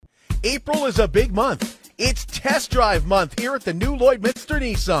April is a big month. It's test drive month here at the new Lloydminster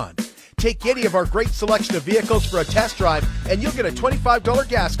Nissan. Take any of our great selection of vehicles for a test drive and you'll get a $25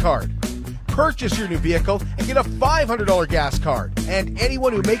 gas card. Purchase your new vehicle and get a $500 gas card. And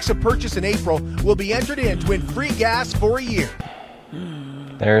anyone who makes a purchase in April will be entered in to win free gas for a year.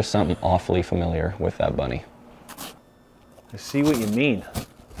 There's something awfully familiar with that bunny. I see what you mean.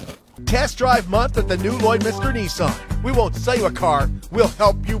 Test drive month at the new Lloydminster Nissan. We won't sell you a car, we'll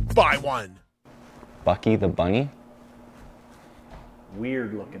help you buy one. Bucky the bunny?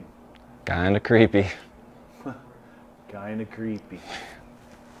 Weird looking. Kinda creepy. Kinda creepy.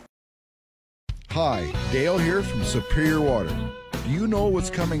 Hi, Dale here from Superior Water. Do you know what's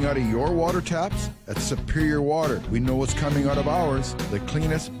coming out of your water taps? At Superior Water, we know what's coming out of ours. The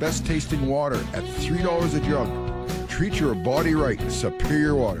cleanest, best tasting water at $3 a jug. Treat your body right,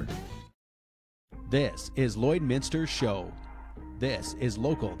 Superior Water. This is Lloydminster Show. This is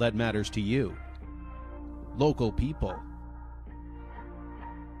local that matters to you. Local people.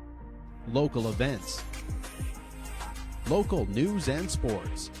 Local events. Local news and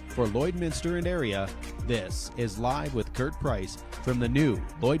sports. For Lloydminster and area, this is Live with Kurt Price from the new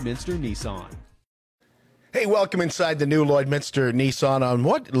Lloydminster Nissan. Hey, welcome inside the new Lloydminster Nissan on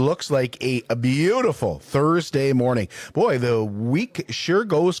what looks like a beautiful Thursday morning. Boy, the week sure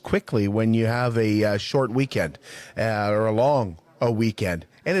goes quickly when you have a short weekend or a long weekend.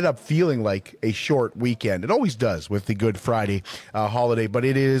 Ended up feeling like a short weekend. It always does with the Good Friday holiday, but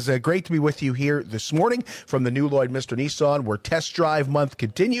it is great to be with you here this morning from the new Lloydminster Nissan, where test drive month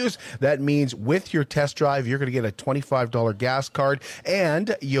continues. That means with your test drive, you're going to get a $25 gas card,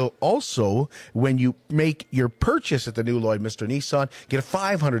 and you'll also, when you make your purchase at the new Lloydminster Nissan, get a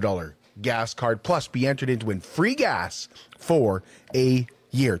 $500 gas card, plus be entered into win free gas for a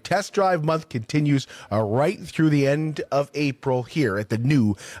year. Test drive month continues right through the end of April here at the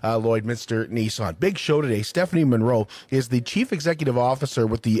new Lloydminster Nissan. Big show today. Stephanie Monroe is the Chief Executive Officer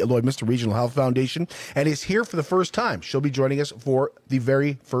with the Lloydminster Regional Health Foundation and is here for the first time. She'll be joining us for the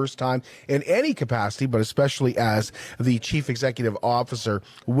very first time in any capacity, but especially as the Chief Executive Officer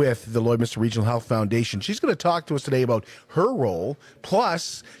with the Lloydminster Regional Health Foundation. She's going to talk to us today about her role,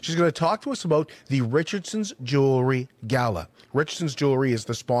 plus she's going to talk to us about the Richardson's Jewelry Gala. Richardson's Jewelry is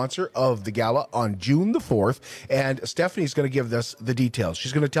the sponsor of the gala on June the 4th, and Stephanie's going to give us the details.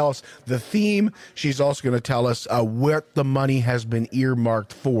 She's going to tell us the theme. She's also going to tell us what the money has been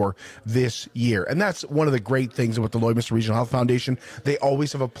earmarked for this year. And that's one of the great things about the Lloydminster Regional Health Foundation. They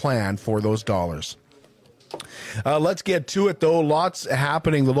always have a plan for those dollars. Let's get to it, though. Lots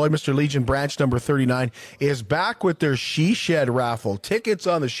happening. The Lloydminster Legion branch number 39 is back with their She Shed raffle. Tickets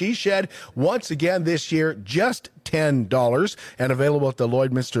on the She Shed once again this year, just $10 and available at the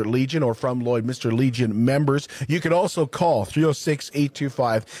Lloydminster Legion or from Lloydminster Legion members. You can also call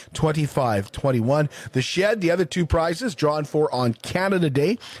 306-825-2521. The Shed, the other two prizes drawn for on Canada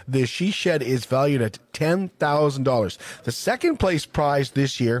Day. The She Shed is valued at $10,000. The second place prize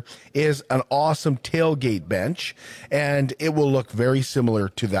this year is an awesome tailgate bench, and it will look very similar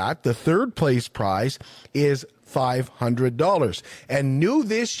to that. The third place prize is $500. And new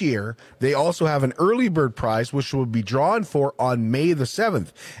this year, they also have an early bird prize, which will be drawn for on May the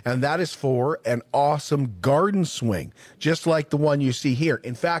 7th. And that is for an awesome garden swing, just like the one you see here.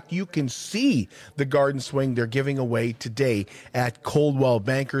 In fact, you can see the garden swing they're giving away today at Coldwell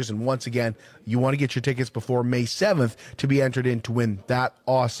Bankers. And once again, you want to get your tickets before May 7th to be entered in to win that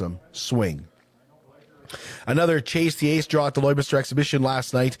awesome swing. Another Chase the Ace draw at the Lloydminster Exhibition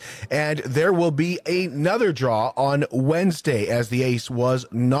last night, and there will be another draw on Wednesday as the Ace was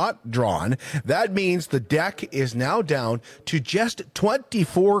not drawn. That means the deck is now down to just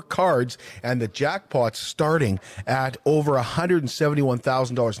 24 cards, and the jackpot's starting at over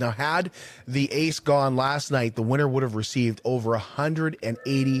 $171,000. Now, had the Ace gone last night, the winner would have received over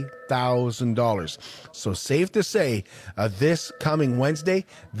 $180,000. So safe to say, this coming Wednesday,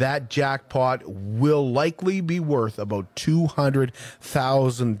 that jackpot will likely be worth about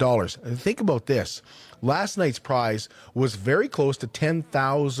 $200,000. Think about this. Last night's prize was very close to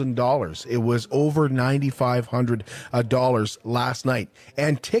 $10,000. It was over $9,500 last night.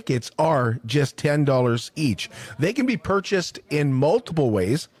 And tickets are just $10 each. They can be purchased in multiple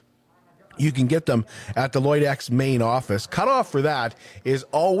ways. You can get them at the LloydX main office. Cutoff for that is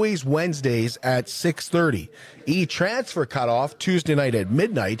always Wednesdays at 6:30. E-transfer cutoff Tuesday night at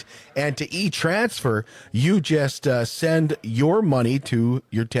midnight. And to e-transfer, you just send your money to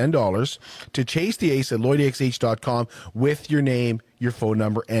your $10 to Chase the Ace at LloydXH.com with your name, your phone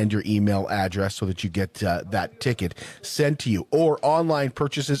number and your email address so that you get that ticket sent to you. Or online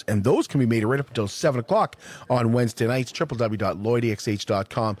purchases, and those can be made right up until 7 o'clock on Wednesday nights,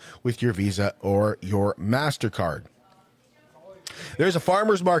 www.lloydexh.com with your Visa or your MasterCard. There's a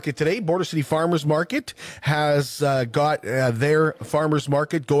farmer's market today. Border City Farmers Market has got their farmers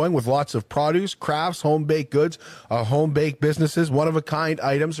market going with lots of produce, crafts, home-baked goods, home-baked businesses, one-of-a-kind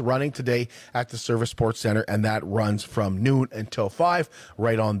items running today at the Service Sports Center, and that runs from noon until 5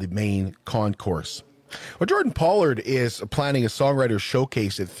 right on the main concourse. Well, Jordan Pollard is planning a songwriter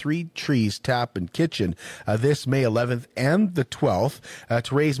showcase at Three Trees Tap and Kitchen this May 11th and the 12th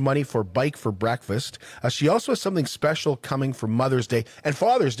to raise money for Bike for Breakfast. She also has something special coming for Mother's Day and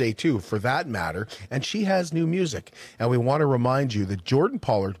Father's Day, too, for that matter. And she has new music. And we want to remind you that Jordan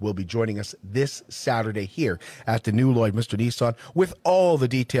Pollard will be joining us this Saturday here at the new Lloydminster Nissan with all the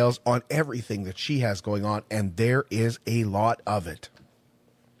details on everything that she has going on. And there is a lot of it.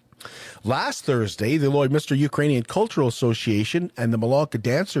 Last Thursday, the Lloydminster Ukrainian Cultural Association and the Malonka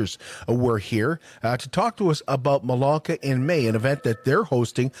Dancers were here to talk to us about Malonka in May, an event that they're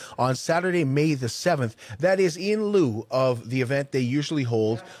hosting on Saturday, May the 7th. That is in lieu of the event they usually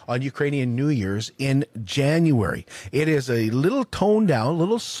hold on Ukrainian New Year's in January. It is a little toned down, a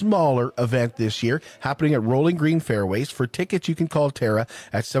little smaller event this year, happening at Rolling Green Fairways. For tickets, you can call Tara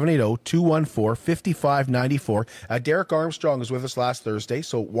at 780-214-5594. Derek Armstrong was with us last Thursday,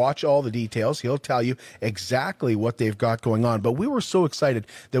 so watch all the details. He'll tell you exactly what they've got going on. But we were so excited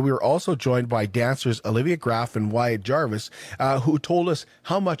that we were also joined by dancers Olivia Graff and Wyatt Jarvis, who told us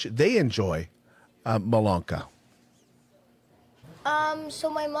how much they enjoy Malonka. So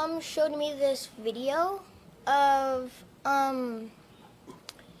my mom showed me this video of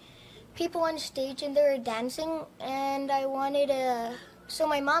people on stage and they were dancing, and I wanted to. So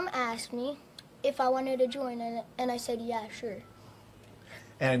my mom asked me if I wanted to join, and I said, yeah, sure.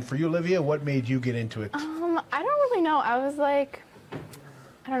 And for you, Olivia, what made you get into it? I don't really know. I was like,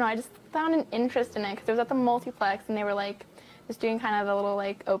 I don't know. I just found an interest in it because it was at the multiplex and they were like just doing kind of a little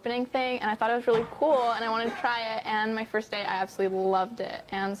like opening thing, and I thought it was really cool and I wanted to try it. And my first day, I absolutely loved it,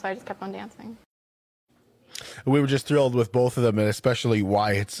 and so I just kept on dancing. We were just thrilled with both of them, and especially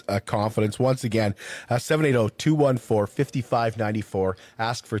Wyatt's confidence. Once again, 780-214-5594.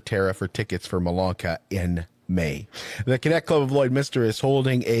 Ask for Tara for tickets for Malonka in May. The Connect Club of Lloydminster is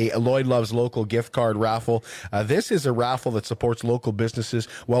holding a Lloyd Loves Local gift card raffle. This is a raffle that supports local businesses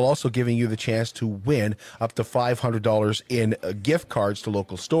while also giving you the chance to win up to $500 in gift cards to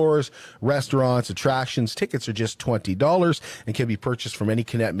local stores, restaurants, attractions. Tickets are just $20 and can be purchased from any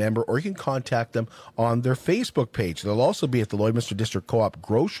Connect member, or you can contact them on their Facebook page. They'll also be at the Lloydminster District Co-op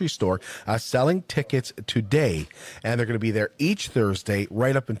grocery store selling tickets today, and they're going to be there each Thursday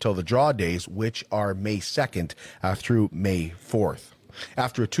right up until the draw days, which are May 2nd through May 4th.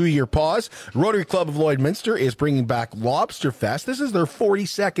 After a 2-year pause, Rotary Club of Lloydminster is bringing back Lobster Fest. This is their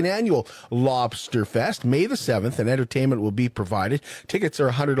 42nd annual Lobster Fest, May the 7th, and entertainment will be provided. Tickets are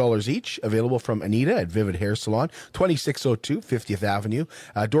 $100 each, available from Anita at Vivid Hair Salon, 2602 50th Avenue.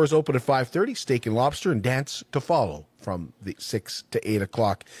 Doors open at 5:30, steak and lobster, and dance to follow. From the 6 to 8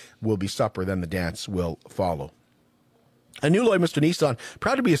 o'clock will be supper, then the dance will follow. A new Lloydminster Nissan,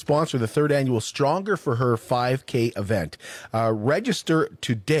 proud to be a sponsor of the 3rd annual Stronger for Her 5K event. Register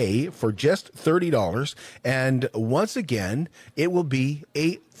today for just $30, and once again, it will be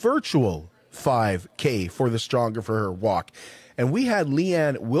a virtual 5K for the Stronger for Her walk. And we had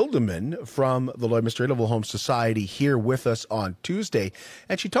Leanne Wilderman from the Lloydminster Interval Home Society here with us on Tuesday,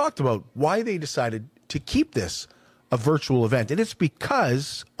 and she talked about why they decided to keep this a virtual event, and it's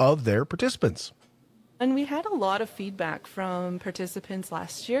because of their participants. And we had a lot of feedback from participants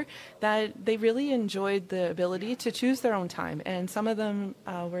last year that they really enjoyed the ability to choose their own time. And some of them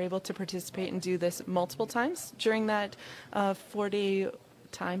were able to participate and do this multiple times during that 4-day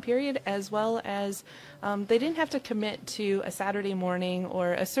time period, as well as they didn't have to commit to a Saturday morning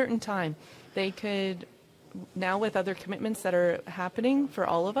or a certain time. They could, now with other commitments that are happening for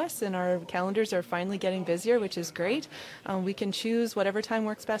all of us, and our calendars are finally getting busier, which is great, we can choose whatever time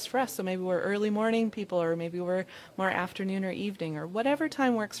works best for us. So maybe we're early morning people, or maybe we're more afternoon or evening, or whatever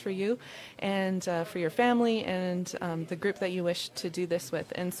time works for you and for your family and the group that you wish to do this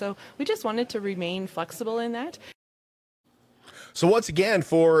with. And so we just wanted to remain flexible in that. So once again,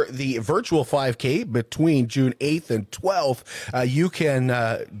 for the virtual 5K between June 8th and 12th, you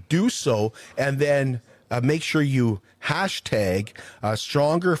can do so, and then make sure you hashtag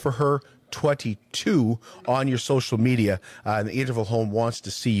Stronger for Her 22 on your social media. The Interval Home wants to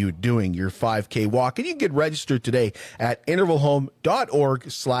see you doing your 5K walk, and you can get registered today at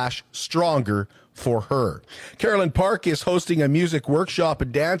intervalhome.org/stronger for her. Carolyn Park is hosting a music workshop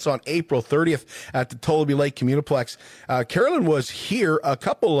and dance on April 30th at the Tullaby Lake Communiplex. Carolyn was here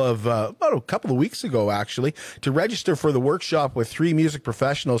about a couple of weeks ago, actually, to register for the workshop with 3 music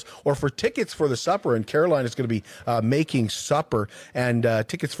professionals or for tickets for the supper. And Caroline is going to be making supper, and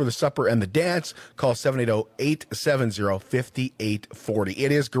tickets for the supper and the dance, call 780-870-5840.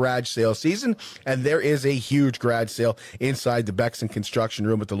 It is garage sale season, and there is a huge garage sale inside the Bexon Construction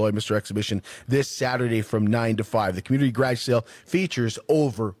Room at the Lloydminster Exhibition this Saturday from 9 to 5. The community garage sale features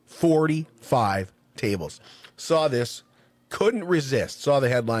over 45 tables. Saw this, couldn't resist. Saw the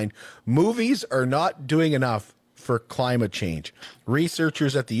headline, "Movies are not doing enough for climate change."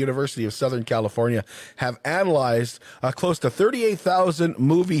 Researchers at the University of Southern California have analyzed close to 38,000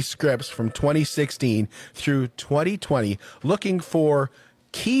 movie scripts from 2016 through 2020, looking for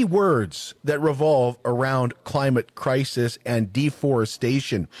key words that revolve around climate crisis and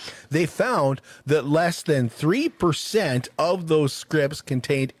deforestation. They found that less than 3% of those scripts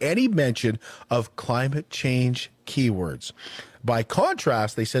contained any mention of climate change keywords. By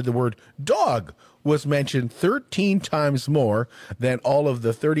contrast, they said the word dog was mentioned 13 times more than all of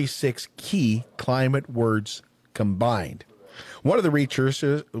the 36 key climate words combined. One of the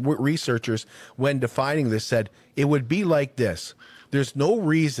researchers, when defining this, said it would be like this. There's no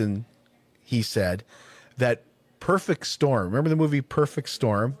reason, he said, that Perfect Storm, remember the movie Perfect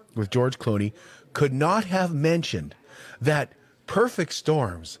Storm with George Clooney, could not have mentioned that perfect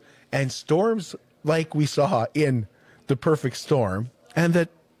storms and storms like we saw in The Perfect Storm and that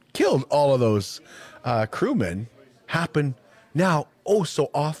killed all of those crewmen happen now so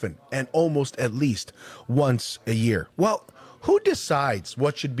often and almost at least once a year. Well, who decides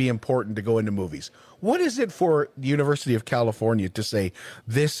what should be important to go into movies? What is it for the University of California to say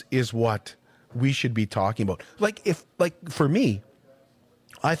this is what we should be talking about? For me,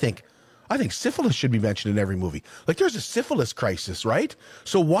 I think syphilis should be mentioned in every movie. Like, there's a syphilis crisis, right?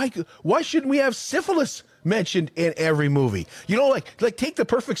 So why shouldn't we have syphilis mentioned in every movie? You know, like take The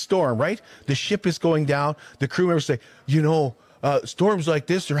Perfect Storm, right? The ship is going down. The crew members say, storms like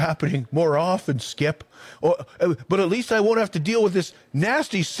this are happening more often, Skip. But at least I won't have to deal with this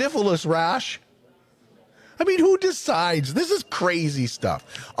nasty syphilis rash. I mean, who decides? This is crazy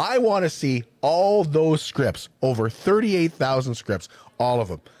stuff. I want to see all those scripts, over 38,000 scripts, all of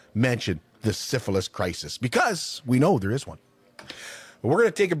them mention the syphilis crisis, because we know there is one. We're going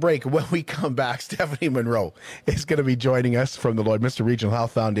to take a break. When we come back, Stephanie Monroe is going to be joining us from the Lloydminster Regional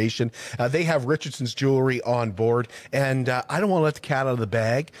Health Foundation. They have Richardson's Jewelry on board, and I don't want to let the cat out of the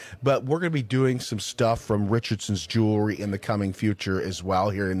bag, but we're going to be doing some stuff from Richardson's Jewelry in the coming future as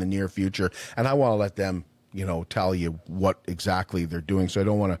well, here in the near future, and I want to let them tell you what exactly they're doing. So I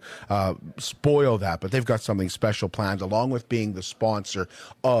don't want to spoil that, but they've got something special planned, along with being the sponsor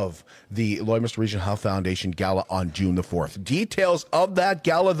of the Lloydminster Regional Health Foundation Gala on June the 4th. Details of that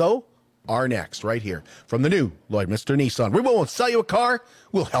gala, though, are next, right here from the new Lloydminster Nissan. We won't sell you a car,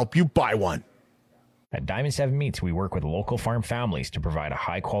 we'll help you buy one. At Diamond 7 Meats, we work with local farm families to provide a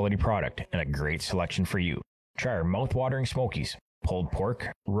high-quality product and a great selection for you. Try our mouth-watering smokies, pulled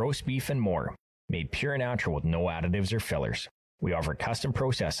pork, roast beef, and more. Made pure and natural with no additives or fillers. We offer custom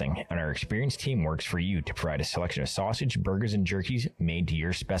processing, and our experienced team works for you to provide a selection of sausage, burgers, and jerkies made to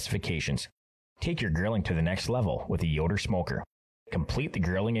your specifications. Take your grilling to the next level with a Yoder smoker. Complete the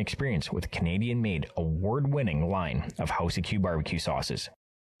grilling experience with Canadian-made, award-winning line of House of Q barbecue sauces.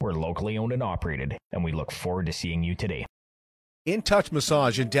 We're locally owned and operated, and we look forward to seeing you today. In Touch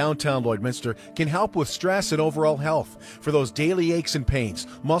Massage in downtown Lloydminster can help with stress and overall health. For those daily aches and pains,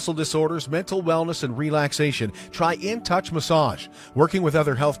 muscle disorders, mental wellness, and relaxation, try In Touch Massage. Working with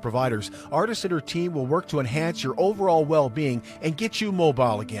other health providers, Artis and her team will work to enhance your overall well-being and get you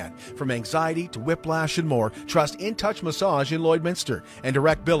mobile again. From anxiety to whiplash and more, trust In Touch Massage in Lloydminster, and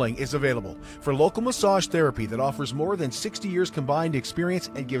direct billing is available. For local massage therapy that offers more than 60 years combined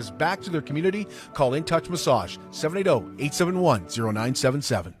experience and gives back to their community, call In Touch Massage, 780-871-0977.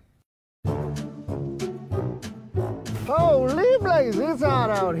 Holy blazes, it's hot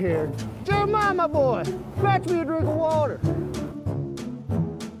out here. Jeremiah, my boy, fetch me a drink of water.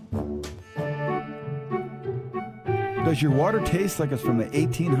 Does your water taste like it's from the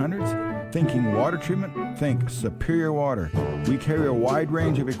 1800s? Thinking water treatment? Think Superior Water. We carry a wide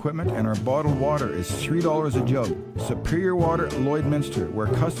range of equipment, and our bottled water is $3 a jug. Superior Water, Lloydminster, where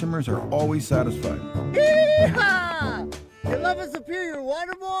customers are always satisfied. Yeehaw! You love a Superior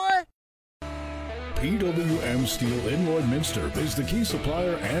Water, boy? PWM Steel in Lloydminster is the key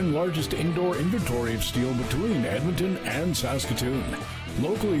supplier and largest indoor inventory of steel between Edmonton and Saskatoon.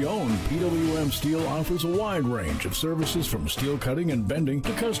 Locally owned, PWM Steel offers a wide range of services from steel cutting and bending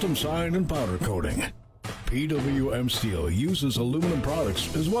to custom side and powder coating. PWM Steel uses aluminum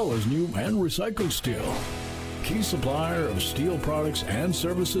products as well as new and recycled steel. Key supplier of steel products and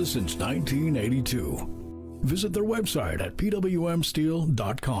services since 1982. Visit their website at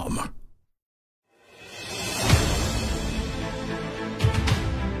pwmsteel.com.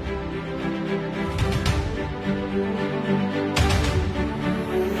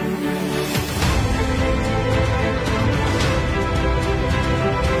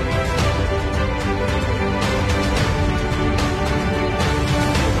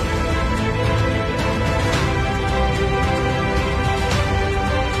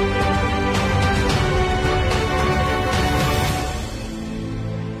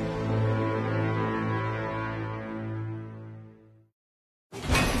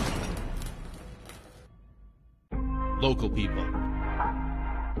 Local people,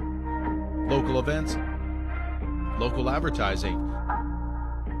 local events, local advertising.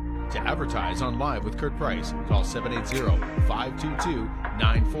 To advertise on Live with Kurt Price, call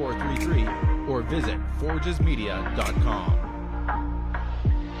 780-522-9433 or visit forgesmedia.com.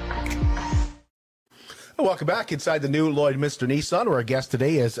 Welcome back inside the new Lloydminster Nissan, where our guest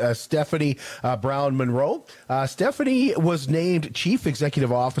today is Stephanie Brown Monroe. Stephanie was named Chief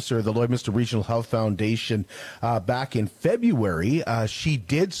Executive Officer of the Lloydminster Regional Health Foundation back in February. She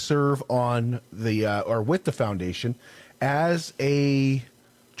did serve on the with the foundation as a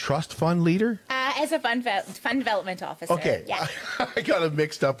trust fund leader. As a fund development officer. Okay, yeah. I got it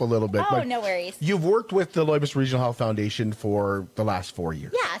mixed up a little bit. Oh, but no worries. You've worked with the Lloydminster Regional Health Foundation for the last 4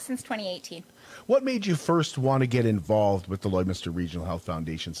 years. Yeah, since 2018. What made you first want to get involved with the Lloydminster Regional Health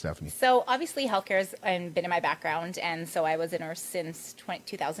Foundation, Stephanie? So obviously healthcare has been in my background, and so I was a nurse since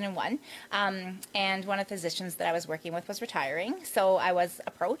 2001. And one of the physicians that I was working with was retiring, so I was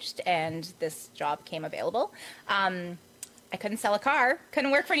approached, and this job came available. I couldn't sell a car,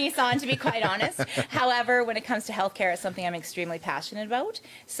 couldn't work for Nissan, to be quite honest. However, when it comes to healthcare, it's something I'm extremely passionate about.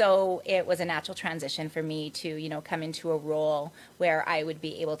 So it was a natural transition for me to, come into a role where I would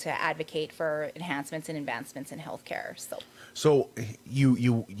be able to advocate for enhancements and advancements in healthcare. So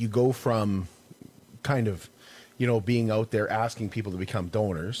you go from kind of, being out there asking people to become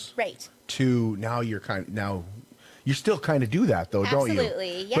donors, right, to now you're you still kind of do that, though, don't you?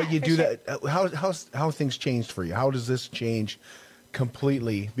 Absolutely, yeah. But you do sure. that. How have things changed for you? How does this change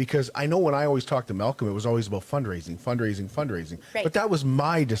completely? Because I know when I always talked to Malcolm, it was always about fundraising. Right. But that was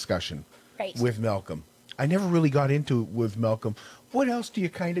my discussion with Malcolm. I never really got into it with Malcolm. What else do you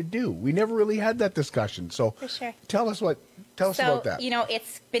kind of do? We never really had that discussion. So for sure. Tell us about that.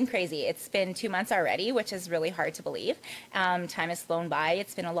 It's been crazy. It's been 2 months already, which is really hard to believe. Time has flown by.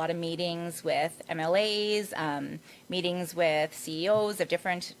 It's been a lot of meetings with MLAs, meetings with CEOs of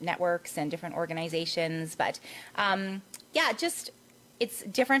different networks and different organizations. But it's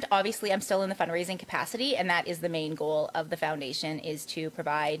different. Obviously, I'm still in the fundraising capacity, and that is the main goal of the foundation, is to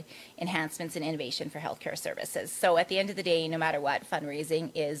provide enhancements and innovation for healthcare services. So at the end of the day, no matter what,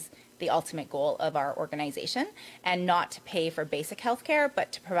 fundraising is the ultimate goal of our organization, and not to pay for basic health care,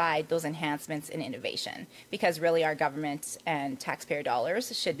 but to provide those enhancements and innovation, because really our government and taxpayer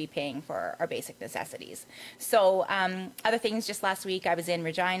dollars should be paying for our basic necessities. So other things, just last week I was in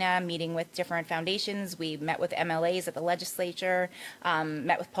Regina meeting with different foundations. We met with MLAs at the legislature,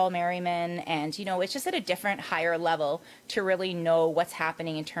 met with Paul Merriman, and it's just at a different, higher level to really know what's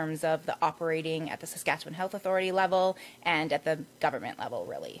happening in terms of the operating at the Saskatchewan Health Authority level and at the government level,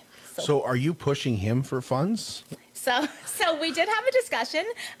 really. So are you pushing him for funds? So we did have a discussion,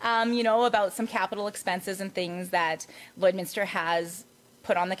 about some capital expenses and things that Lloydminster has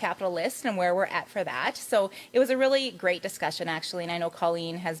put on the capital list and where we're at for that. So it was a really great discussion, actually, and I know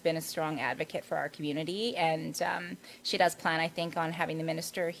Colleen has been a strong advocate for our community, and she does plan, I think, on having the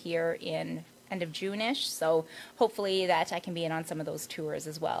minister here in end of June-ish, so hopefully that I can be in on some of those tours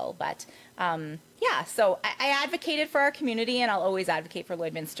as well. But so I advocated for our community, and I'll always advocate for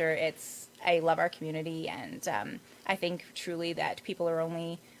Lloydminster. I love our community, and I think truly that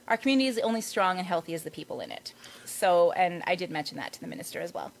our community is only strong and healthy as the people in it. So, and I did mention that to the minister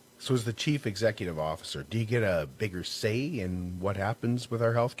as well. So as the chief executive officer, do you get a bigger say in what happens with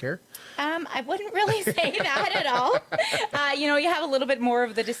our health care? I wouldn't really say that at all. You have a little bit more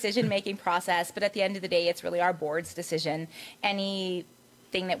of the decision-making process, but at the end of the day, it's really our board's decision. Anything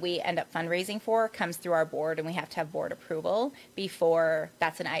that we end up fundraising for comes through our board, and we have to have board approval before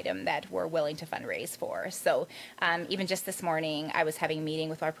that's an item that we're willing to fundraise for. So even just this morning, I was having a meeting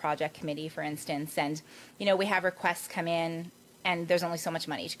with our project committee, for instance, and, we have requests come in and there's only so much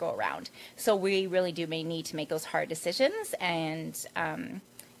money to go around. So we really do may need to make those hard decisions and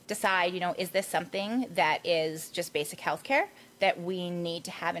decide, is this something that is just basic health care that we need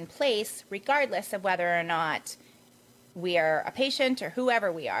to have in place regardless of whether or not we are a patient or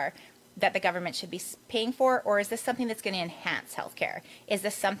whoever we are, that the government should be paying for, or is this something that's going to enhance healthcare? Is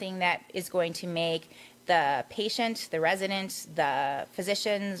this something that is going to make the patient, the resident, the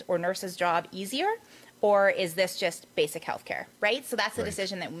physician's or nurse's job easier? Or is this just basic healthcare, right? So that's a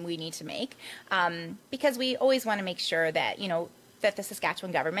decision that we need to make, because we always want to make sure that, that the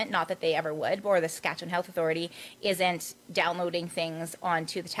Saskatchewan government, not that they ever would, or the Saskatchewan Health Authority isn't downloading things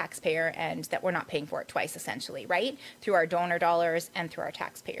onto the taxpayer and that we're not paying for it twice, essentially, right? Through our donor dollars and through our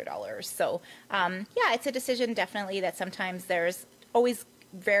taxpayer dollars. So, it's a decision definitely that sometimes there's always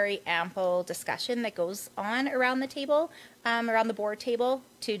very ample discussion that goes on around the table, around the board table,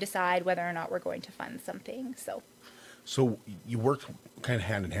 to decide whether or not we're going to fund something. So you worked kind of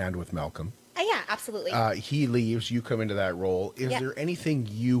hand in hand with Malcolm. Yeah, absolutely. He leaves, you come into that role. Is there anything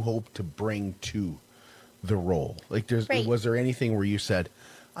you hope to bring to the role? Like, was there anything where you said,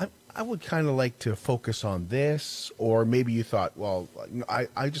 I would kind of like to focus on this, or maybe you thought, well,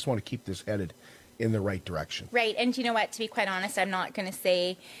 I just want to keep this headed in the right direction? Right, and you know what? To be quite honest, I'm not going to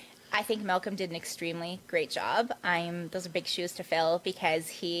say. I think Malcolm did an extremely great job. Those are big shoes to fill because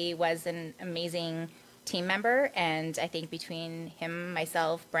he was an amazing team member, and I think between him,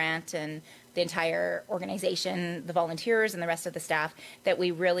 myself, Brant, and the entire organization, the volunteers, and the rest of the staff, that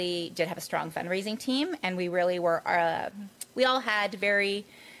we really did have a strong fundraising team, and we really were. We all had very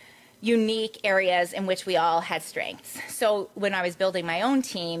unique areas in which we all had strengths. So when I was building my own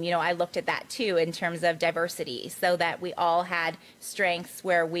team, I looked at that too in terms of diversity, so that we all had strengths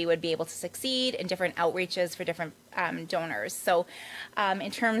where we would be able to succeed in different outreaches for different donors. So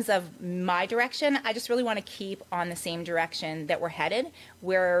in terms of my direction, I just really want to keep on the same direction that we're headed,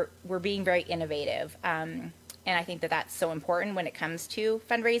 where we're being very innovative. And I think that that's so important when it comes to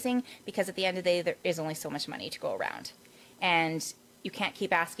fundraising, because at the end of the day, there is only so much money to go around. And you can't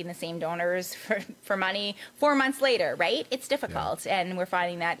keep asking the same donors for money 4 months later, right? It's difficult. Yeah. And we're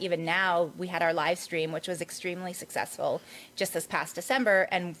finding that even now. We had our live stream, which was extremely successful just this past December,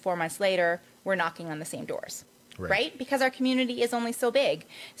 and 4 months later, we're knocking on the same doors, right? Because our community is only so big.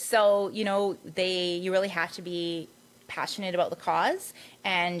 So, you really have to be passionate about the cause,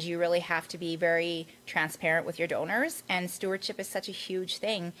 and you really have to be very transparent with your donors. And stewardship is such a huge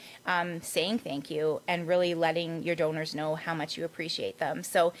thing, saying thank you and really letting your donors know how much you appreciate them.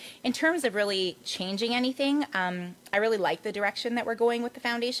 So in terms of really changing anything, I really like the direction that we're going with the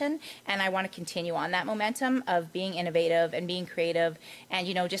foundation, and I want to continue on that momentum of being innovative and being creative, and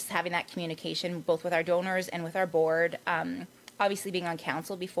just having that communication both with our donors and with our board. Obviously, being on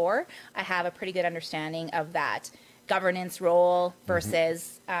council before, I have a pretty good understanding of that governance role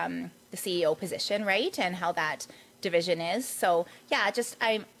versus the CEO position, right? And how that division is. So yeah,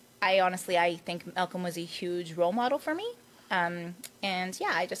 I honestly think Malcolm was a huge role model for me. And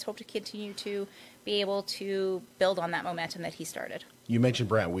yeah, I just hope to continue to be able to build on that momentum that he started. You mentioned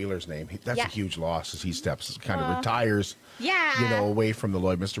Brant Wheeler's name. That's a huge loss as he retires, away from the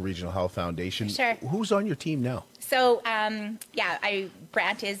Lloydminster Regional Health Foundation. Sure. Who's on your team now? So,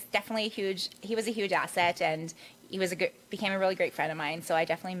 Brant is definitely he was a huge asset, and he became a really great friend of mine, so I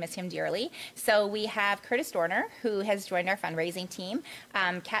definitely miss him dearly. So we have Curtis Dorner, who has joined our fundraising team.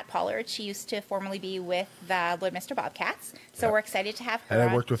 Kat Pollard, she used to formerly be with the Lloydminster Bobcats, so we're excited to have her. And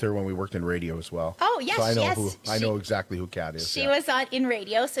I worked with her when we worked in radio as well. Oh, yes, so I know exactly who Kat is. She was in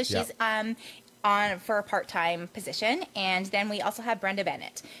radio, so she's on for a part-time position. And then we also have Brenda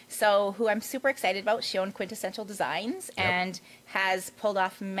Bennett, who I'm super excited about. She owned Quintessential Designs and has pulled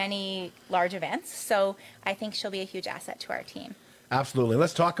off many large events. So I think she'll be a huge asset to our team. Absolutely.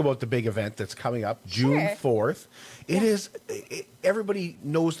 Let's talk about the big event that's coming up June 4th. Everybody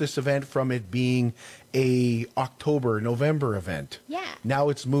knows this event from it being a November event. Yeah. Now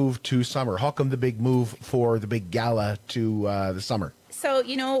it's moved to summer. How come the big move for the big gala to the summer? So,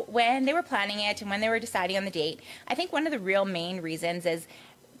 when they were planning it and when they were deciding on the date, I think one of the real main reasons is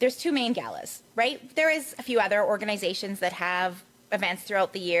there's two main galas, right? There is a few other organizations that have events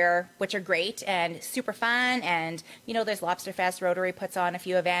throughout the year, which are great and super fun. And, there's Lobster Fest, Rotary puts on a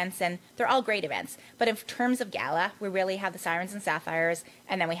few events, and they're all great events. But in terms of gala, we really have the Sirens and Sapphires,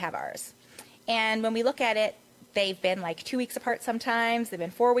 and then we have ours. And when we look at it, they've been like 2 weeks apart sometimes, they've been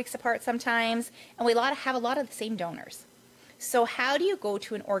 4 weeks apart sometimes, and we have a lot of the same donors. So how do you go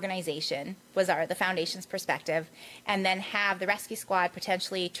to an organization, the foundation's perspective, and then have the rescue squad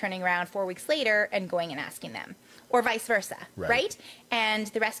potentially turning around 4 weeks later and going and asking them? or vice versa, right? And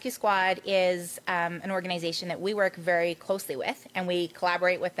the Rescue Squad is an organization that we work very closely with, and we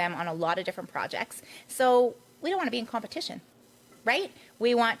collaborate with them on a lot of different projects. So we don't want to be in competition, right?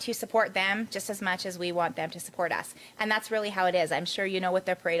 We want to support them just as much as we want them to support us. And that's really how it is. I'm sure you know with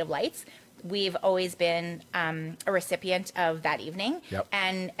their Parade of Lights, we've always been a recipient of that evening. Yep.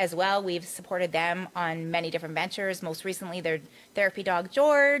 And as well, we've supported them on many different ventures. Most recently, their therapy dog,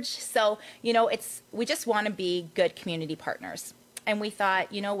 George. So, you know, we just want to be good community partners. And we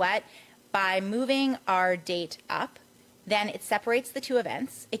thought, you know what, by moving our date up, then it separates the two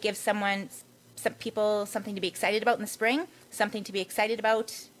events. It gives some people something to be excited about in the spring, something to be excited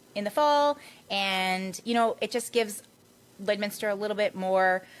about in the fall. And, you know, it just gives Lloydminster a little bit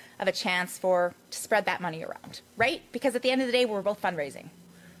more of a chance to spread that money around, right? Because at the end of the day, we're both fundraising.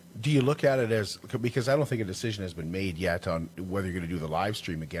 Do you look at it as, because I don't think a decision has been made yet on whether you're going to do the live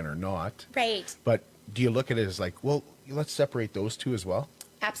stream again or not. Right. But do you look at it as like, well, let's separate those two as well?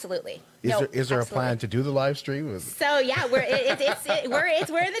 Absolutely. Is there a plan to do the live stream? So yeah, we're in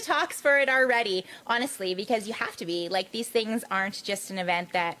the talks for it already, honestly, because you have to be. Like, these things aren't just an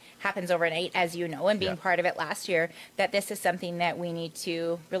event that happens overnight, as you know, and being part of it last year, that this is something that we need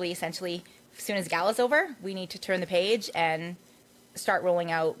to really essentially, as soon as Gala's over, we need to turn the page and start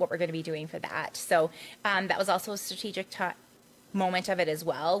rolling out what we're going to be doing for that. So that was also a strategic moment of it as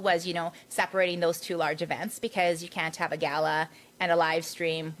well, was, you know, separating those two large events, because you can't have a gala and a live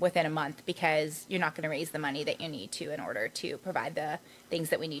stream within a month, because you're not going to raise the money that you need to in order to provide the things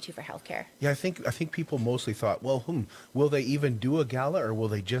that we need to for healthcare. Yeah, I think people mostly thought, well, will they even do a gala, or will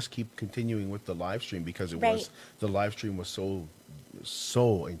they just keep continuing with the live stream, because the live stream was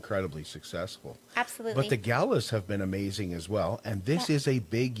so incredibly successful. Absolutely. But the galas have been amazing as well, and this is a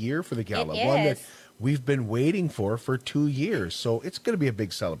big year for the gala, It one is. that we've been waiting for 2 years. So it's going to be a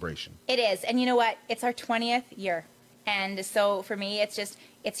big celebration. It is. And you know what? It's our 20th year. And so for me,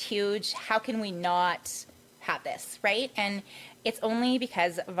 it's huge. How can we not have this, right? And it's only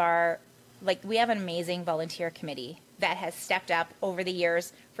because of we have an amazing volunteer committee that has stepped up over the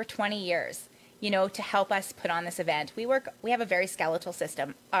years for 20 years, you know, to help us put on this event. We have a very skeletal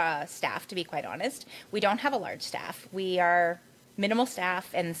staff, to be quite honest. We don't have a large staff. We are minimal staff,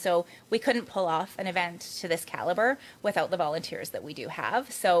 and so we couldn't pull off an event to this caliber without the volunteers that we do have.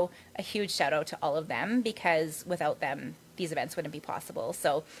 So a huge shout out to all of them, because without them, these events wouldn't be possible.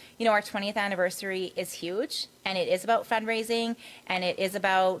 So, you know, our 20th anniversary is huge, and it is about fundraising, and it is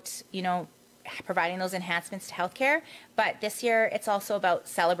about, you know, providing those enhancements to healthcare. But this year, it's also about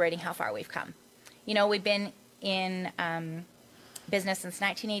celebrating how far we've come. You know, we've been in business since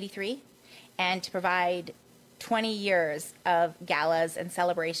 1983, and to provide 20 years of galas and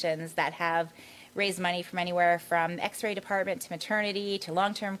celebrations that have raised money from anywhere from the X-ray department to maternity to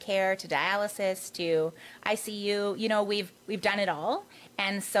long-term care to dialysis to ICU. You know, we've done it all.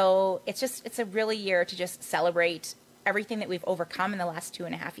 And so it's a really year to just celebrate everything that we've overcome in the last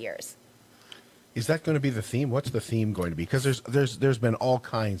 2.5 years. Is that going to be the theme? What's the theme going to be? Because there's been all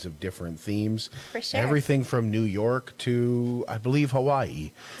kinds of different themes. For sure. Everything from New York to, I believe,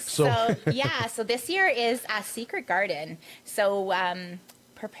 Hawaii. So this year is a Secret Garden. So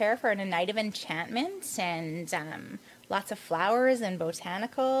prepare for a night of enchantment and lots of flowers and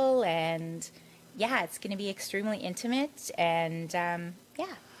botanical, and it's going to be extremely intimate, and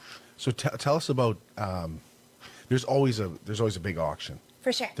So tell us about. There's always a big auction.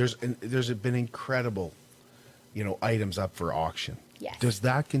 For sure. There's been incredible, you know, items up for auction. Yes. Does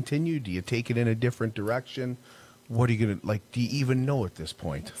that continue? Do you take it in a different direction? What are you going to, like, do you even know at this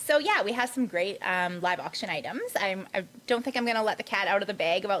point? So, we have some great live auction items. I don't think I'm going to let the cat out of the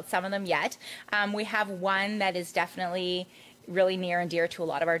bag about some of them yet. We have one that is definitely really near and dear to a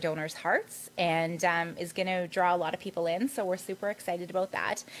lot of our donors' hearts, and is going to draw a lot of people in. So we're super excited about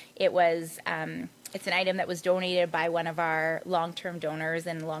that. It's an item that was donated by one of our long-term donors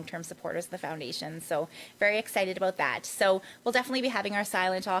and long-term supporters of the foundation. So very excited about that. So we'll definitely be having our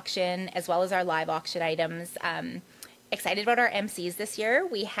silent auction as well as our live auction items. Excited about our MCs this year.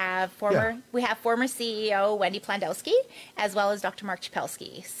 We have former CEO Wendy Plandowski as well as Dr. Mark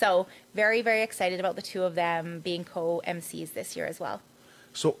Chapelski. So very, very excited about the two of them being co-MCs this year as well.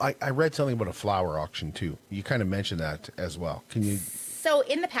 So I read something about a flower auction too. You kind of mentioned that as well. Can you? So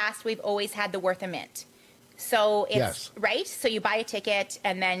in the past, we've always had the Worth a Mint. So it's right. So you buy a ticket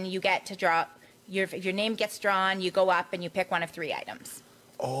and then you get to draw if your name gets drawn, you go up and you pick one of 3 items.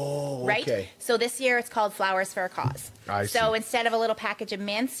 Oh, right. Okay. So this year it's called Flowers for a Cause. So instead of a little package of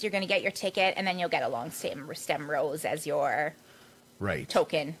mints, you're going to get your ticket, and then you'll get a long stem rose as your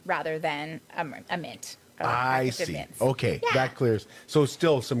token rather than a mint. I package of see. mints. Okay, Yeah. that clears. So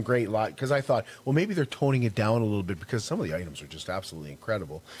still some great lot, because I thought, well, maybe they're toning it down a little bit because some of the items are just absolutely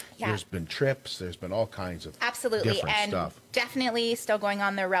incredible. Yeah. There's been trips, there's been all kinds of Absolutely, different and stuff. definitely still going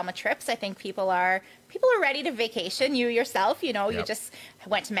on the realm of trips. I think people are ready to vacation. You yourself, you Yep. just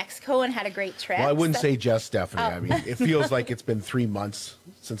went to Mexico and had a great trip. Well, I wouldn't so- say just Stephanie. Oh. I mean, it feels like it's been 3 months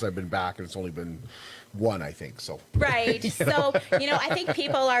since I've been back, and it's only been one, I think. So Right. You know? So, I think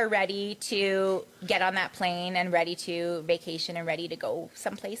people are ready to get on that plane and ready to vacation and ready to go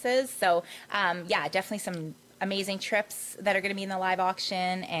some places. So, yeah, definitely some amazing trips that are going to be in the live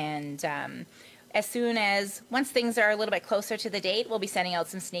auction. And once things are a little bit closer to the date, we'll be sending out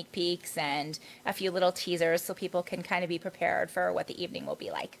some sneak peeks and a few little teasers so people can kind of be prepared for what the evening will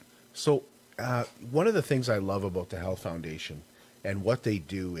be like. So, one of the things I love about the Health Foundation and what they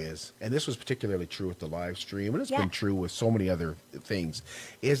do is, and this was particularly true with the live stream, and it's been true with so many other things,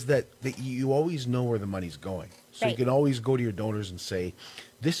 is that you always know where the money's going. So you Right. can always go to your donors and say,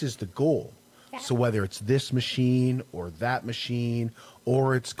 this is the goal. So whether it's this machine or that machine,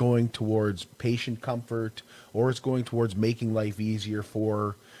 or it's going towards patient comfort, or it's going towards making life easier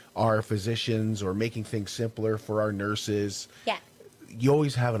for our physicians, or making things simpler for our nurses, Yeah, you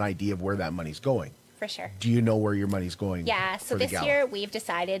always have an idea of where that money's going. for sure. Do you know where your money's going? Yeah, so for the this gala? year we've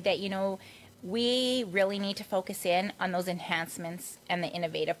decided that, we really need to focus in on those enhancements and the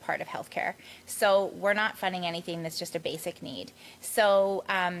innovative part of healthcare. So we're not funding anything that's just a basic need. So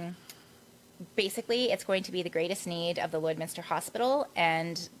basically, it's going to be the greatest need of the Lloydminster Hospital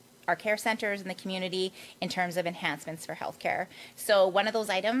and our care centers in the community in terms of enhancements for healthcare. So one of those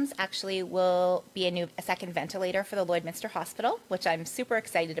items actually will be a second ventilator for the Lloydminster Hospital, which I'm super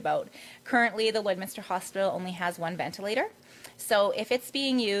excited about. Currently, the Lloydminster Hospital only has one ventilator. So if it's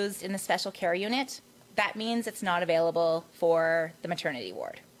being used in the special care unit, that means it's not available for the maternity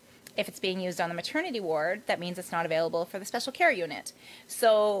ward. If it's being used on the maternity ward, that means it's not available for the special care unit.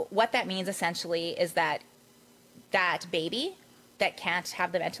 So what that means essentially is that that baby that can't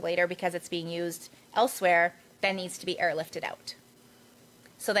have the ventilator because it's being used elsewhere then needs to be airlifted out.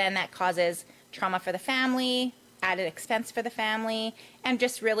 So then that causes trauma for the family, added expense for the family, and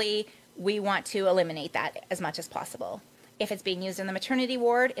just really we want to eliminate that as much as possible. If it's being used in the maternity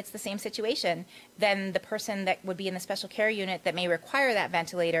ward, it's the same situation. Then the person that would be in the special care unit that may require that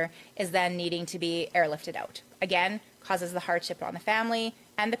ventilator is then needing to be airlifted out. Again, causes the hardship on the family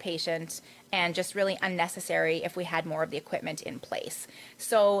and the patient, and just really unnecessary if we had more of the equipment in place.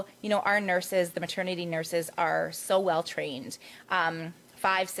 So, our nurses, the maternity nurses, are so well trained.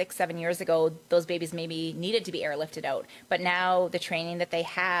 5, 6, 7 years ago, those babies maybe needed to be airlifted out. But now the training that they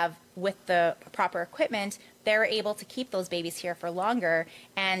have with the proper equipment, they're able to keep those babies here for longer,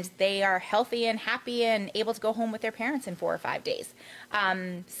 and they are healthy and happy and able to go home with their parents in 4 or 5 days.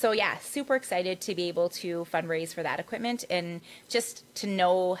 So yeah, super excited to be able to fundraise for that equipment, and just to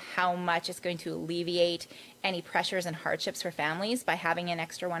know how much it's going to alleviate any pressures and hardships for families by having an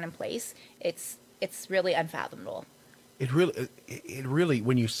extra one in place. It's really unfathomable. It really,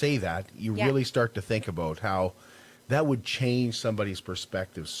 when you say that, you really start to think about how that would change somebody's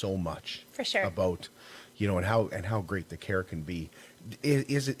perspective so much. For sure. About, and how great the care can be.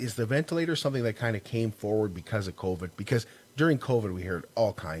 Is the ventilator something that kind of came forward because of COVID? Because during COVID, we heard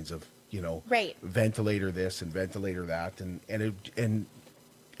all kinds of, right. ventilator this and ventilator that, and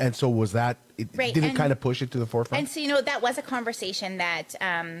so was that? Right. Did it kind of push it to the forefront? And so that was a conversation that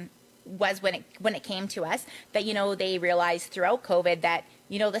was when it came to us, that they realized throughout COVID that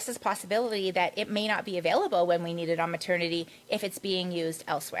this is a possibility that it may not be available when we need it on maternity if it's being used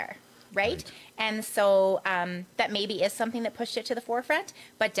elsewhere. Right? And so that maybe is something that pushed it to the forefront,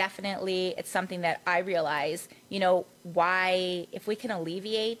 but definitely it's something that I realize, why, if we can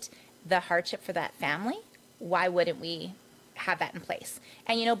alleviate the hardship for that family, why wouldn't we have that in place?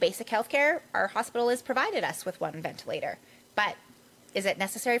 And basic healthcare, our hospital has provided us with one ventilator, but is it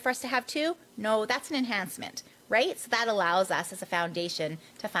necessary for us to have 2? No, that's an enhancement, right? So that allows us as a foundation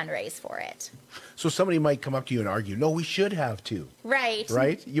to fundraise for it. So somebody might come up to you and argue, no, we should have 2. Right.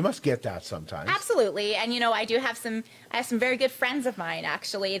 Right? You must get that sometimes. Absolutely. And, I have some very good friends of mine,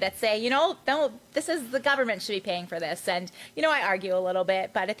 actually, that say, no, this is the government should be paying for this. And, I argue a little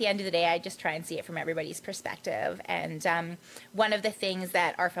bit, but at the end of the day, I just try and see it from everybody's perspective. And one of the things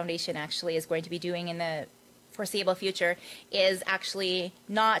that our foundation actually is going to be doing in the foreseeable future is actually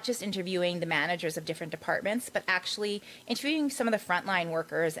not just interviewing the managers of different departments, but actually interviewing some of the frontline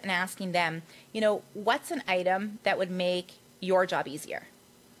workers and asking them, what's an item that would make your job easier?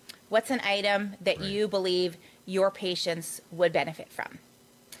 What's an item that you believe your patients would benefit from?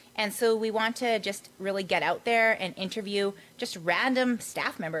 And so we want to just really get out there and interview just random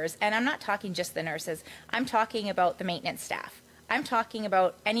staff members. And I'm not talking just the nurses. I'm talking about the maintenance staff. I'm talking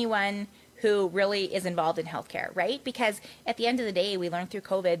about anyone who really is involved in healthcare, right? Because at the end of the day, we learned through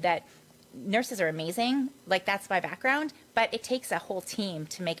COVID that nurses are amazing, like that's my background, but it takes a whole team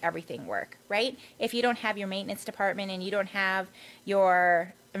to make everything work, right? If you don't have your maintenance department and you don't have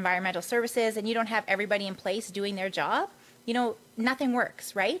your environmental services and you don't have everybody in place doing their job, you know, nothing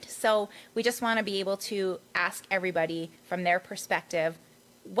works, right? So we just want to be able to ask everybody from their perspective,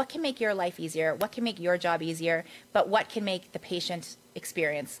 what can make your life easier? What can make your job easier? But what can make the patient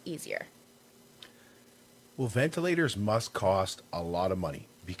experience easier? Well, ventilators must cost a lot of money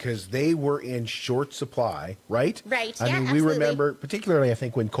because they were in short supply, right? Right, I yeah, mean, we absolutely. remember, particularly I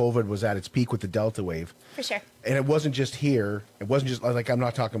think when COVID was at its peak with the Delta wave. For sure. And it wasn't just here. It wasn't just like, I'm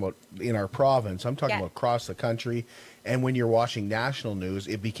not talking about in our province. I'm talking Yeah. about across the country. And when you're watching national news,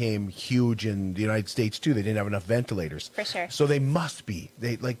 it became huge in the United States too. They didn't have enough ventilators. For sure. So they must be.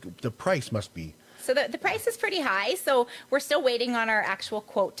 The price must be. So the price is pretty high. So we're still waiting on our actual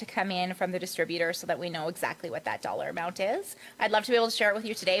quote to come in from the distributor so that we know exactly what that dollar amount is. I'd love to be able to share it with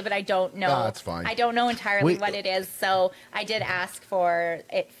you today, but I don't know. No, that's fine. I don't know entirely Wait. what it is. So I did ask for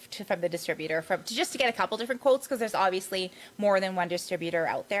it from the distributor just to get a couple different quotes because there's obviously more than one distributor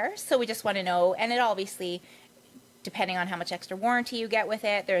out there. So we just want to know, and it obviously, depending on how much extra warranty you get with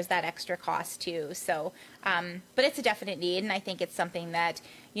it, there's that extra cost too. So, but it's a definite need, and I think it's something that,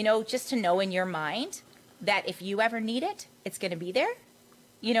 you know, just to know in your mind that if you ever need it, it's going to be there.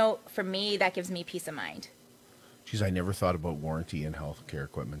 You know, for me, that gives me peace of mind. Geez, I never thought about warranty in healthcare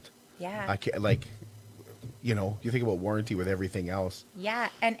equipment. Yeah. I can't, you know, you think about warranty with everything else. Yeah,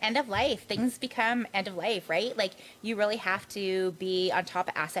 and end of life. Things become end of life, right? Like, you really have to be on top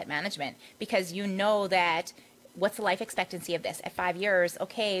of asset management because you know that what's the life expectancy of this? At 5 years,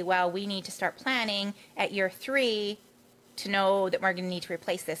 okay, well, we need to start planning at year 3 to know that we're going to need to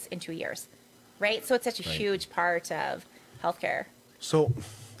replace this in 2 years, right? So it's such a Right. huge part of healthcare. So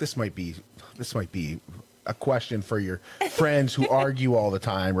this might be a question for your friends who argue all the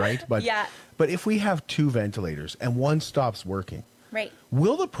time, right? But Yeah. But if we have 2 ventilators and one stops working, Right.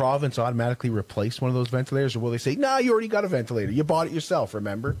 will the province automatically replace one of those ventilators, or will they say, "No, you already got a ventilator. You bought it yourself,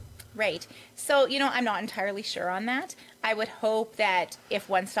 remember?" Right. So, you know, I'm not entirely sure on that. I would hope that if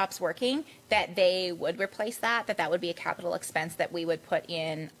one stops working, that they would replace that would be a capital expense that we would put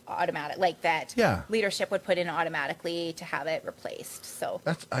in automatic, like that Yeah. leadership would put in automatically to have it replaced. So,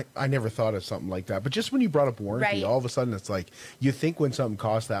 I never thought of something like that. But just when you brought up warranty, Right. all of a sudden it's like you think when something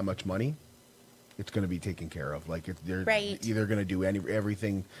costs that much money, it's going to be taken care of. Like they're Right. either going to do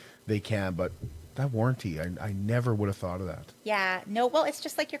everything they can, but that warranty, I never would have thought of that. yeah, no, well, it's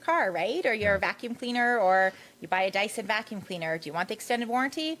just like your car, right? Or your vacuum cleaner, or you buy a Dyson vacuum cleaner. Do you want the extended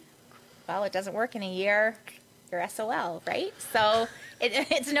warranty? Well, it doesn't work in a year. You're SOL, right? So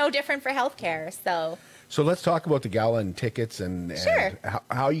it's no different for healthcare. So let's talk about the gala and tickets and Sure.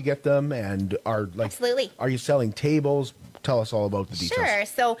 how you get them, and Absolutely. Are you selling tables? Tell us all about the details. Sure.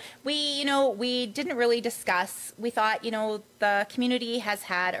 So we didn't really discuss. We thought, the community has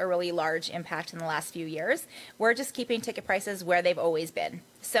had a really large impact in the last few years. We're just keeping ticket prices where they've always been.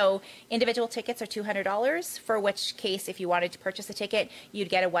 So individual tickets are $200, for which case if you wanted to purchase a ticket, you'd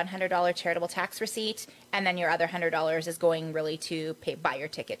get a $100 charitable tax receipt, and then your other $100 is going really to buy your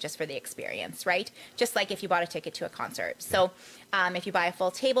ticket just for the experience, right? Just like if you bought a ticket to a concert. So if you buy a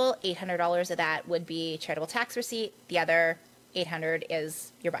full table, $800 of that would be charitable tax receipt. The other $800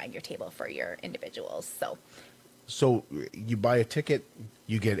 is you're buying your table for your individuals. So you buy a ticket,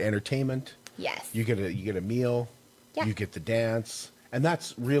 you get entertainment. Yes. You get a meal. Yeah. You get the dance. And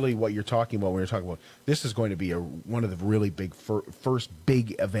that's really what you're talking about when you're talking about this is going to be one of the really big first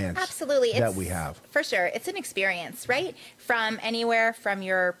big events Absolutely. that we have. For sure. It's an experience, right? From anywhere from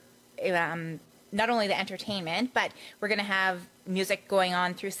your, not only the entertainment, but we're going to have music going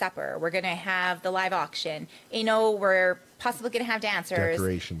on through supper. We're going to have the live auction. We're possibly going to have dancers.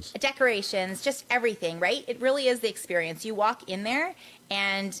 Decorations, just everything, right? It really is the experience. You walk in there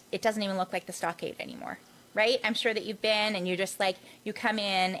and it doesn't even look like the Stockade anymore. Right? I'm sure that you've been and you're just like, you come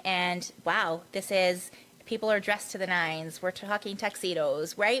in and wow, people are dressed to the nines. We're talking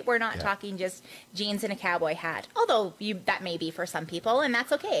tuxedos, right? We're not talking just jeans and a cowboy hat. Although that may be for some people, and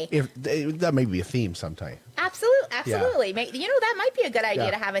that's okay. That may be a theme sometime. Absolutely. That might be a good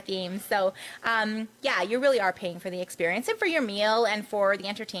idea to have a theme. So, you really are paying for the experience and for your meal and for the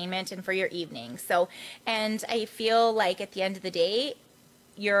entertainment and for your evening. So, and I feel like at the end of the day,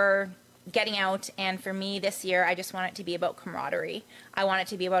 you're getting out, and for me this year, I just want it to be about camaraderie. I want it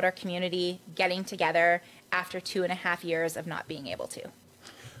to be about our community getting together after 2.5 years of not being able to.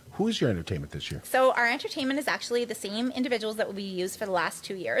 Who's your entertainment this year? So our entertainment is actually the same individuals that we used for the last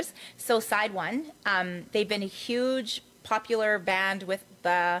 2 years. So Side One, they've been a huge popular band with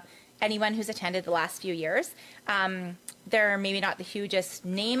anyone who's attended the last few years. They're maybe not the hugest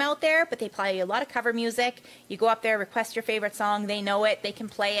name out there, but they play a lot of cover music. You go up there, request your favorite song, they know it, they can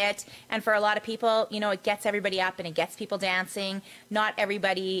play it. And for a lot of people, you know, it gets everybody up and it gets people dancing. Not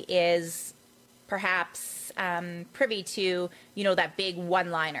everybody is perhaps privy to, you know, that big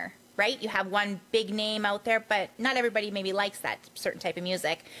one-liner, right? You have one big name out there, but not everybody maybe likes that certain type of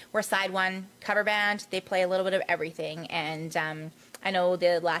music. We're Side One cover band. They play a little bit of everything. And I know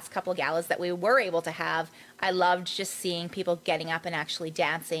the last couple of galas that we were able to have, I loved just seeing people getting up and actually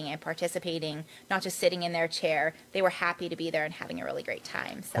dancing and participating, not just sitting in their chair. They were happy to be there and having a really great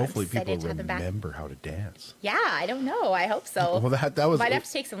time. So hopefully I'm excited people to have them back. remember how to dance. Yeah, I don't know. I hope so. Well, that was Might have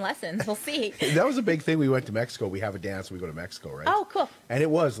to take some lessons. We'll see. That was a big thing. We went to Mexico. We have a dance. We go to Mexico, right? Oh, cool. And it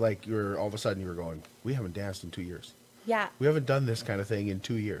was like all of a sudden you were going, we haven't danced in 2 years. Yeah. We haven't done this kind of thing in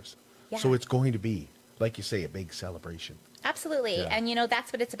 2 years. Yeah. So it's going to be, like you say, a big celebration. Absolutely. Yeah. And, you know,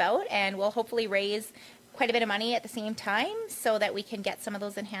 that's what it's about. And we'll hopefully raise quite a bit of money at the same time so that we can get some of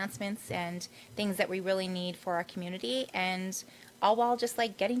those enhancements and things that we really need for our community. And all while just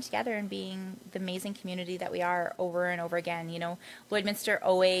like getting together and being the amazing community that we are over and over again. You know, Lloydminster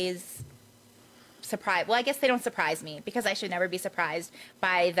always surprise. Well, I guess they don't surprise me because I should never be surprised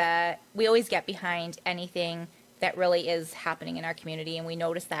by we always get behind anything that really is happening in our community. And we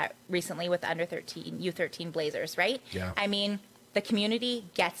noticed that recently with the under 13, U13 Blazers, right? Yeah. I mean, the community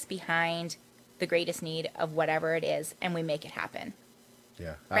gets behind the greatest need of whatever it is, and we make it happen.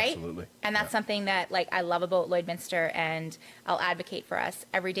 Yeah, right? absolutely. And that's something that like I love about Lloydminster, and I'll advocate for us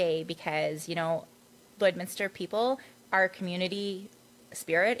every day because, you know, Lloydminster people, our community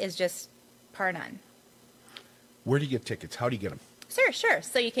spirit is just par none. Where do you get tickets? How do you get them? Sure.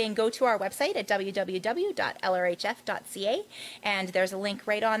 So you can go to our website at www.lrhf.ca, and there's a link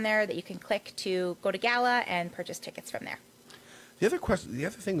right on there that you can click to go to Gala and purchase tickets from there. The other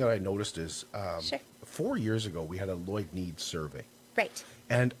thing that I noticed is, Sure. 4 years ago we had a Lloyd Needs survey, Right.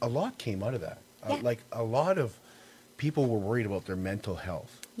 and a lot came out of that. Yeah. Like a lot of people were worried about their mental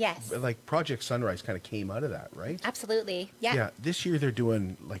health. Yes. Like Project Sunrise kind of came out of that, right? Absolutely. Yeah. Yeah. This year they're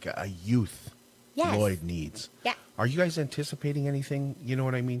doing like a youth Yes. Lloyd Needs. Yeah. Are you guys anticipating anything, you know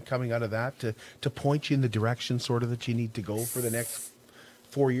what I mean, coming out of that to point you in the direction sort of that you need to go for the next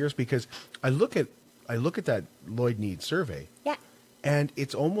 4 years? Because I look at that Lloyd Needs survey. Yeah. And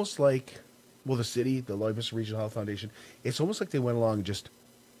it's almost like, well, the city, the Lloydminster Regional Health Foundation, it's almost like they went along and just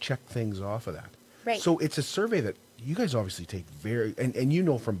checked things off of that. Right. So it's a survey that you guys obviously take and you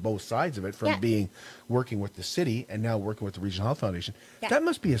know from both sides of it, from Yeah. working with the city and now working with the Regional Health Foundation. Yeah. That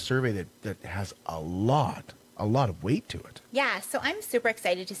must be a survey that has a lot of weight to it. Yeah, so I'm super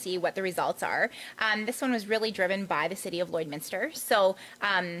excited to see what the results are. This one was really driven by the city of Lloydminster. So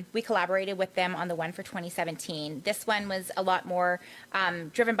we collaborated with them on the one for 2017. This one was a lot more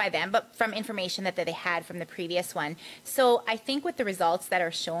driven by them, but from information that they had from the previous one. So I think with the results that are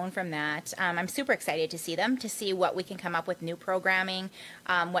shown from that, I'm super excited to see them, to see what we can come up with new programming,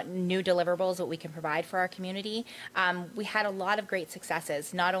 what new deliverables that we can provide for our community. We had a lot of great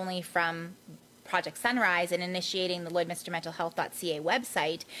successes, not only from Project Sunrise and initiating the LloydminsterMentalHealth.ca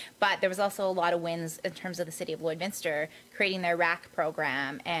website, but there was also a lot of wins in terms of the city of Lloydminster creating their RAC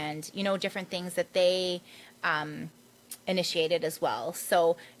program and, you know, different things that they initiated as well.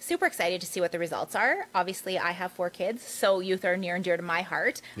 So super excited to see what the results are. Obviously, I have 4 kids, so youth are near and dear to my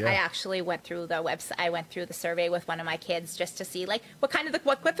heart. Yeah. I actually went through the website. I went through the survey with one of my kids just to see like what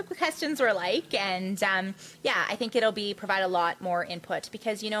the questions were like, and yeah, I think it'll provide a lot more input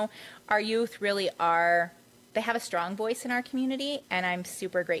because, you know, our youth really they have a strong voice in our community, and I'm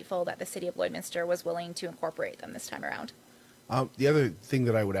super grateful that the city of Lloydminster was willing to incorporate them this time around. The other thing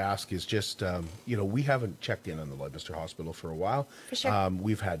that I would ask is just, you know, we haven't checked in on the Lloydminster Hospital for a while. For sure.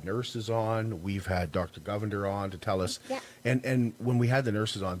 We've had nurses on. We've had Dr. Govender on to tell us. Yeah. And when we had the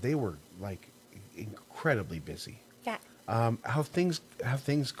nurses on, they were, like, incredibly busy. Yeah. Have things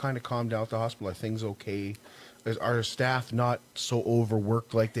kind of calmed down at the hospital? Are things okay? Are our staff not so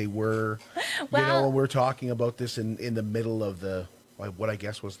overworked like they were? Well, you know, when we're talking about this in the middle of what I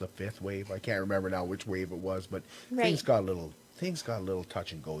guess was the 5th wave. I can't remember now which wave it was, but Right. things got a little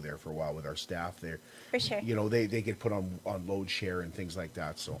touch and go there for a while with our staff there. For sure. You know, they get put on load share and things like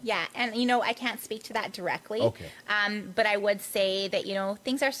that. So Yeah, and you know, I can't speak to that directly. Okay. But I would say that, you know,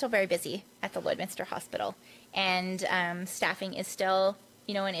 things are still very busy at the Lloydminster Hospital, and staffing is still,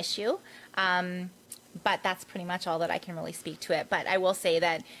 you know, an issue. But that's pretty much all that I can really speak to it. But I will say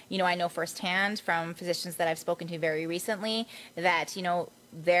that, I know firsthand from physicians that I've spoken to very recently that,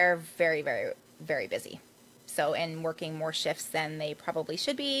 they're very, very, very busy. So, and working more shifts than they probably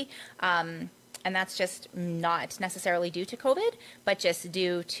should be. And that's just not necessarily due to COVID, but just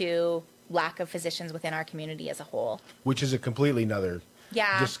due to lack of physicians within our community as a whole. Which is a completely another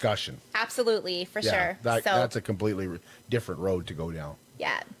discussion. Absolutely, for sure. That's a completely different road to go down.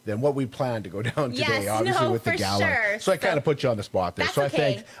 Yeah. Than what we planned to go down today, Yes, obviously no, with the for gala. sure. So I kind of put you on the spot there. That's So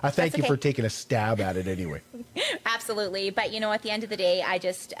okay. I thank That's you okay. for taking a stab at it anyway. Absolutely. But, at the end of the day, I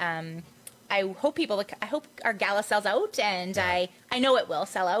just, I hope our gala sells out, and I know it will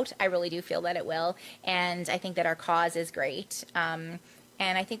sell out. I really do feel that it will. And I think that our cause is great.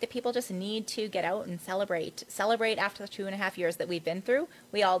 And I think that people just need to get out and celebrate. Celebrate after the 2.5 years that we've been through.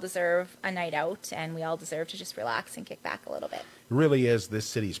 We all deserve a night out, and we all deserve to just relax and kick back a little bit. It really is this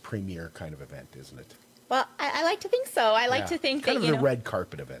city's premier kind of event, isn't it? Well, I like to think so. I like to think kind that, of the red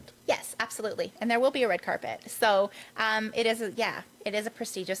carpet event. Yes, absolutely. And there will be a red carpet. So it is a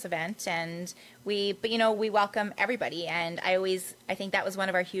prestigious event, and we welcome everybody. And I think that was one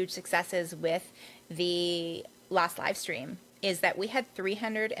of our huge successes with the last live stream, is that we had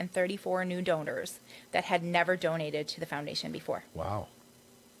 334 new donors that had never donated to the foundation before. Wow.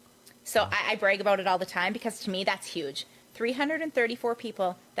 So I brag about it all the time, because to me that's huge. 334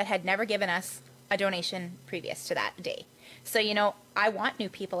 people that had never given us a donation previous to that day. So, I want new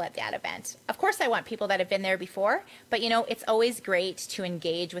people at that event. Of course, I want people that have been there before, but, it's always great to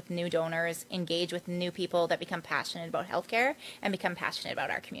engage with new donors, engage with new people that become passionate about healthcare and become passionate about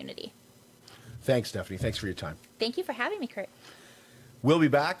our community. Thanks, Stephanie. Thanks for your time. Thank you for having me, Kurt. We'll be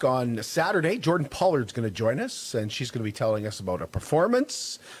back on Saturday. Jordan Pollard's going to join us, and she's going to be telling us about a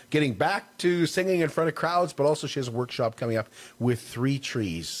performance, getting back to singing in front of crowds, but also she has a workshop coming up with Three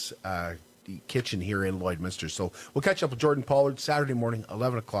Trees Kitchen here in Lloydminster. So we'll catch up with Jordan Pollard Saturday morning,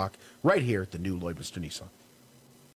 11 o'clock, right here at the new Lloydminster Nissan.